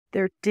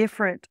There are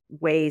different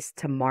ways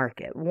to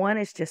market. One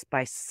is just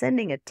by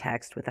sending a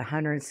text with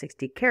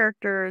 160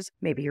 characters.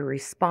 Maybe you're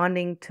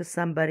responding to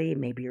somebody,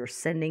 maybe you're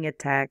sending a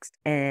text,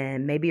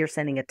 and maybe you're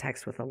sending a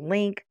text with a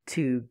link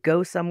to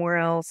go somewhere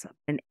else.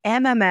 An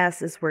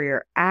MMS is where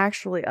you're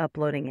actually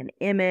uploading an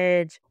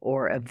image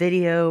or a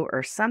video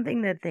or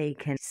something that they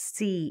can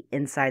see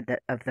inside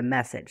of the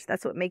message.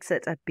 That's what makes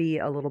it be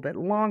a little bit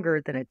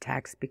longer than a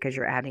text, because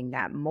you're adding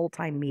that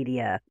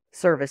multimedia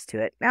service to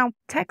it. Now,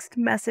 text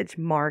message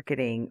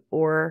marketing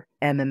or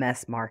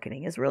MMS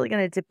marketing is really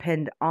going to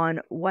depend on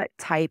what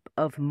type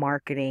of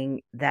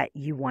marketing that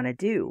you want to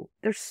do.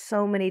 There's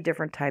so many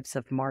different types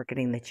of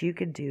marketing that you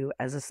can do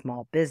as a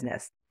small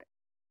business.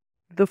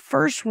 The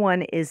first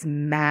one is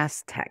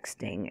mass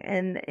texting,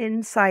 and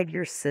inside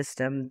your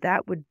system,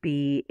 that would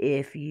be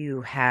if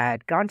you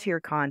had gone to your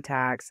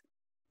contacts,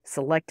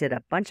 selected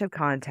a bunch of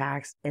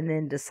contacts, and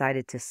then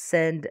decided to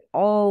send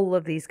all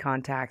of these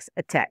contacts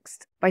a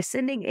text. By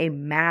sending a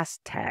mass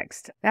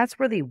text, that's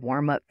where the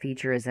warm-up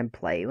feature is in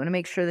play. You want to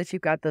make sure that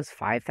you've got those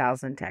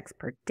 5,000 texts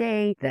per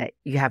day, that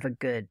you have a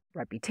good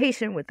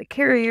reputation with the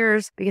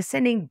carriers, because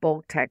sending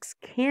bulk texts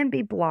can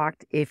be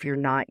blocked if you're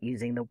not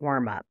using the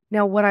warm-up.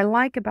 Now, what I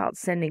like about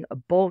sending a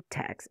bulk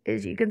text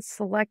is you can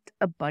select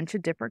a bunch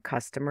of different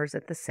customers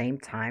at the same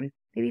time,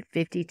 maybe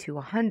 50 to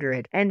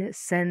 100, and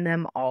send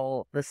them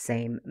all the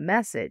same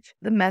message.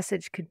 The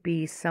message could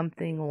be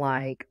something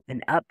like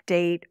an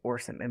update or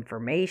some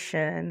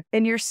information,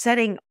 and you're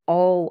setting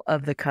all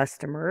of the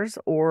customers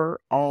or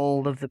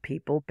all of the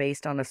people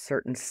based on a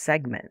certain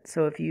segment.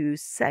 So if you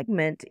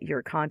segment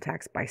your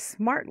contacts by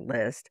smart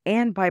list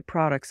and by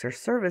products or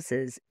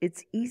services,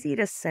 it's easy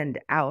to send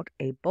out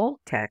a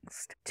bulk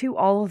text to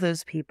all of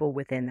those people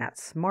within that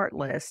smart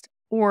list,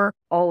 or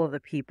all of the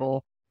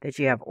people that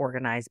you have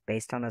organized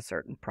based on a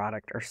certain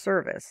product or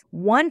service.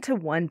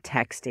 One-to-one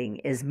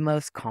texting is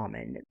most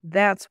common.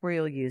 That's where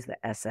you'll use the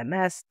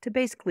SMS to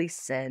basically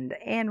send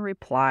and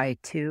reply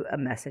to a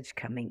message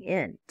coming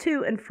in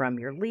to and from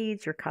your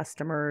leads, your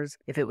customers.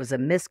 If it was a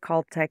missed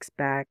call, text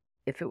back.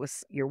 If it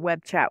was your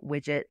web chat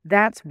widget,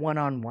 that's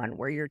one-on-one,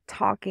 where you're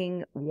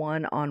talking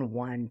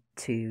one-on-one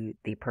to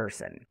the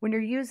person. When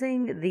you're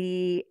using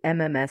the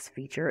MMS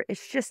feature,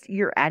 it's just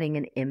you're adding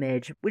an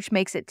image, which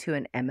makes it to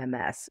an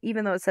MMS.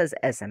 Even though it says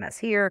SMS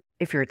here,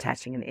 if you're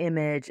attaching an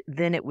image,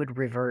 then it would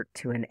revert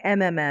to an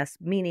MMS,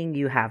 meaning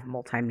you have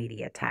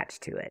multimedia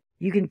attached to it.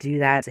 You can do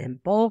that in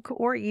bulk,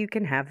 or you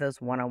can have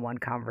those one-on-one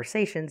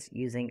conversations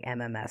using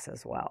MMS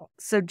as well.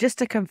 So just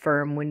to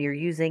confirm, when you're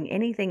using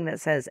anything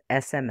that says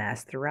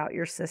SMS throughout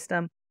your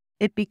system,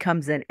 it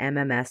becomes an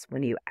MMS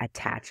when you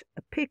attach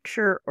a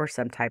picture or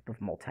some type of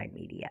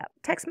multimedia.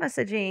 Text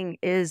messaging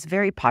is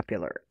very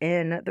popular.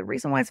 And the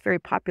reason why it's very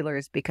popular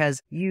is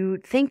because you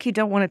think you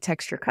don't want to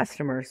text your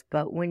customers,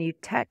 but when you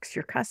text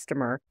your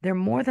customer, they're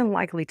more than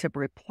likely to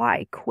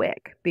reply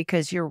quick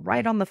because you're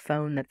right on the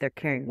phone that they're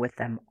carrying with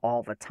them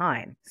all the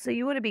time. So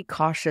you want to be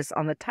cautious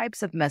on the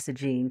types of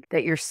messaging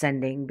that you're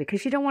sending,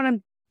 because you don't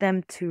want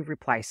them to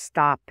reply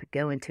stop,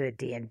 go into a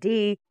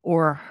D&D,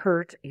 or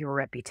hurt your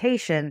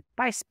reputation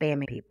by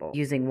spamming people.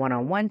 Using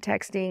one-on-one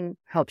texting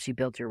helps you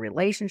build your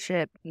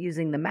relationship.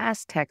 Using the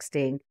mass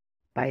texting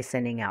by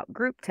sending out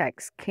group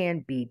texts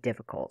can be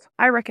difficult.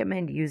 I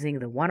recommend using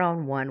the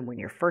one-on-one when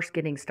you're first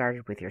getting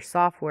started with your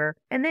software,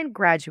 and then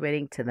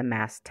graduating to the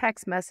mass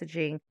text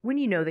messaging when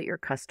you know that your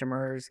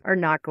customers are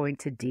not going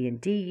to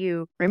D&D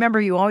you. Remember,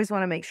 you always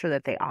want to make sure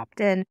that they opt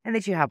in and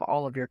that you have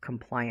all of your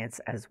compliance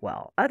as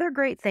well. Other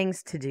great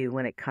things to do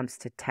when it comes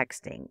to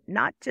texting,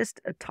 not just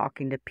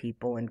talking to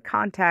people in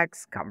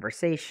contacts,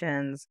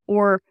 conversations,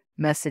 or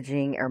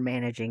messaging or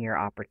managing your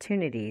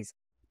opportunities,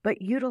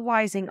 but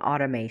utilizing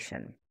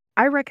automation.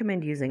 I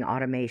recommend using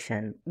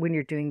automation when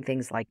you're doing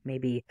things like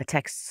maybe a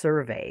text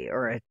survey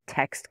or a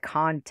text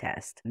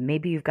contest.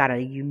 Maybe you've got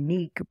a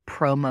unique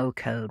promo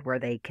code where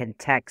they can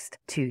text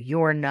to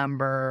your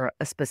number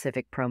a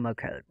specific promo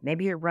code.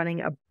 Maybe you're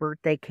running a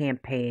birthday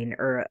campaign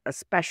or a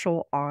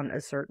special on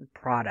a certain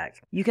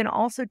product. You can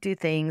also do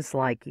things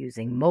like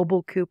using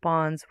mobile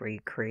coupons, where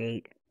you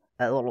create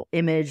a little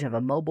image of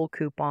a mobile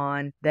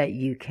coupon that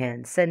you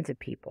can send to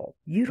people.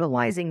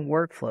 Utilizing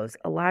workflows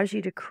allows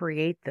you to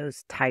create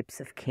those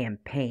types of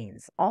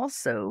campaigns.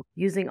 Also,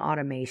 using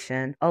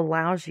automation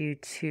allows you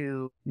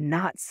to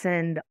not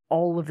send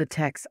all of the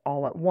texts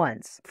all at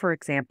once. For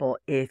example,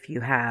 if you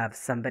have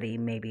somebody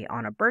maybe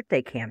on a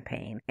birthday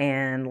campaign,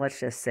 and let's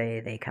just say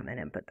they come in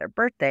and put their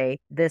birthday,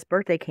 this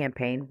birthday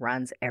campaign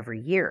runs every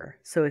year.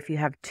 So if you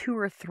have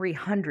 200 or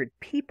 300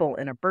 people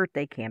in a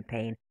birthday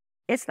campaign,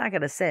 it's not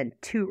going to send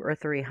 200 or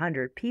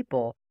 300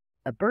 people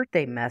a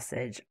birthday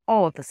message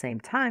all at the same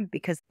time,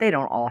 because they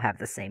don't all have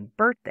the same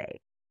birthday.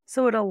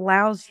 So it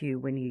allows you,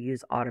 when you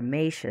use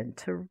automation,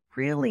 to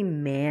really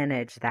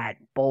manage that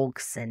bulk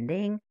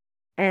sending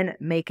and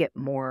make it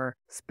more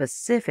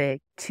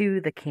specific to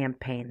the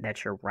campaign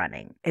that you're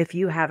running. If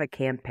you have a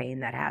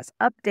campaign that has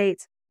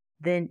updates,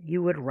 then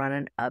you would run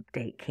an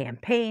update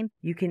campaign.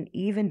 You can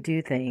even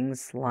do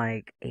things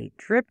like a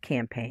drip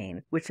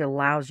campaign, which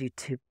allows you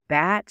to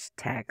batch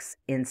texts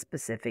in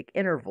specific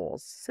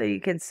intervals. So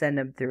you can send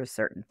them through a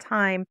certain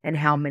time and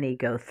how many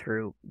go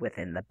through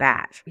within the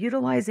batch.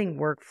 Utilizing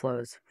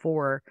workflows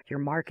for your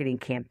marketing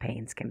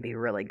campaigns can be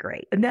really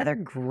great. Another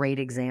great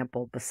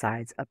example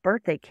besides a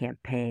birthday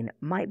campaign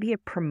might be a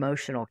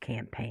promotional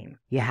campaign.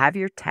 You have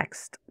your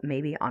text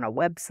maybe on a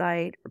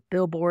website or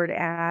billboard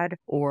ad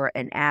or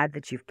an ad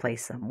that you've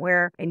placed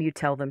somewhere, and you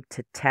tell them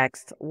to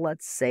text,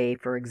 let's say,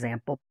 for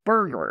example,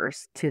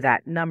 burgers to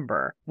that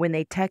number. When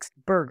they text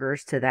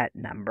burgers to that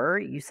number,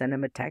 you send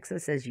them a text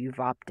that says you've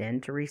opted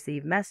in to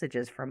receive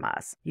messages from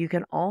us. You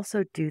can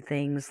also do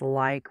things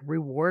like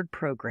reward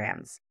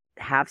programs.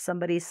 Have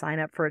somebody sign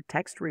up for a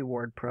text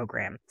reward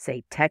program.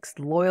 Say text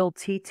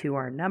loyalty to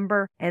our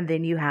number, and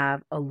then you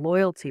have a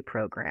loyalty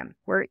program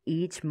where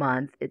each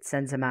month it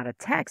sends them out a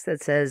text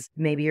that says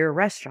maybe you're a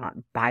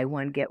restaurant, buy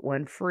one, get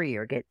one free,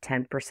 or get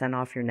 10%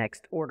 off your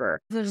next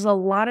order. There's a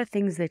lot of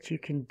things that you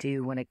can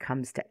do when it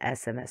comes to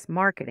SMS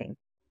marketing.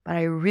 But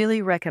I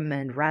really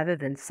recommend, rather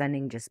than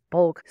sending just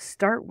bulk,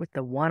 start with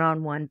the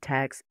one-on-one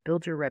text,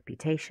 build your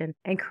reputation,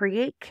 and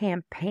create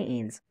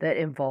campaigns that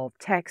involve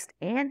text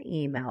and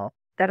email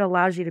that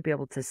allows you to be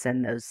able to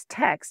send those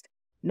texts,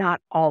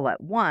 not all at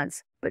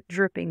once, but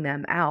dripping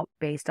them out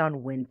based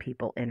on when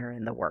people enter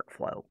in the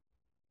workflow.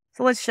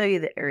 So let's show you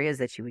the areas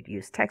that you would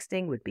use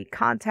texting would be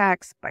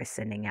contacts by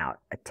sending out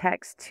a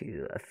text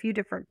to a few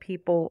different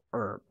people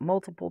or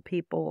multiple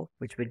people,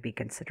 which would be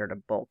considered a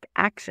bulk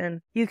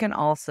action. You can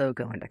also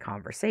go into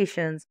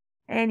conversations,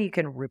 and you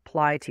can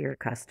reply to your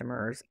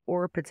customers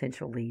or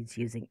potential leads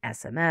using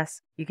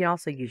SMS. You can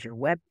also use your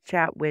web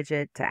chat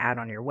widget to add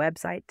on your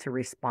website to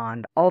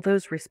respond. All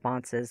those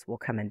responses will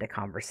come into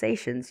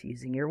conversations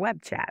using your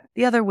web chat.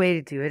 The other way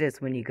to do it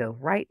is when you go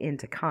right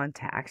into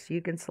contacts, you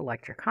can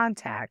select your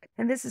contact,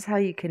 and this is how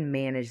you can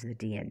manage the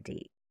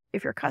D&D.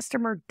 If your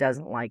customer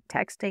doesn't like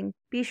texting,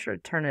 be sure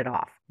to turn it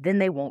off. Then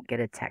they won't get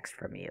a text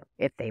from you.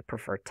 If they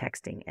prefer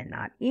texting and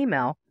not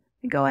email,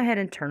 go ahead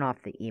and turn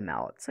off the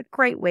email. It's a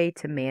great way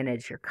to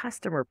manage your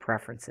customer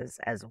preferences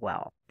as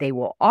well. They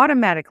will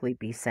automatically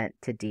be sent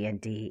to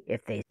D&D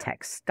if they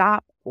text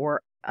stop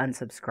or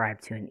unsubscribe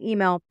to an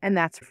email, and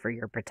that's for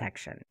your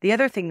protection. The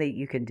other thing that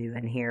you can do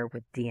in here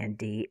with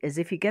D&D is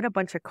if you get a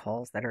bunch of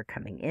calls that are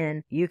coming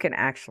in, you can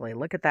actually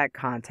look at that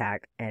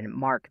contact and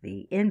mark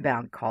the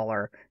inbound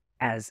caller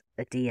as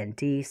a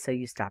D&D, so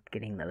you stop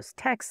getting those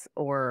texts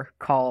or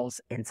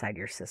calls inside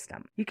your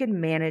system. You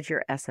can manage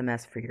your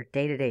SMS for your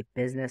day-to-day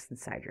business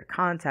inside your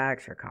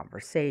contacts, your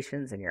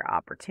conversations, and your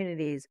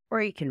opportunities,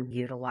 or you can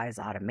utilize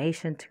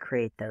automation to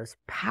create those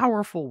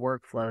powerful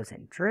workflows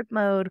in drip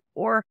mode,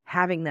 or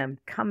having them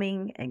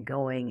coming and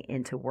going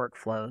into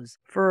workflows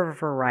for a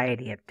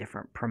variety of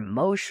different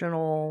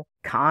promotional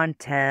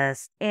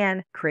contests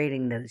and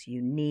creating those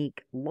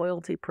unique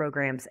loyalty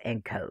programs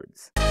and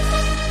codes.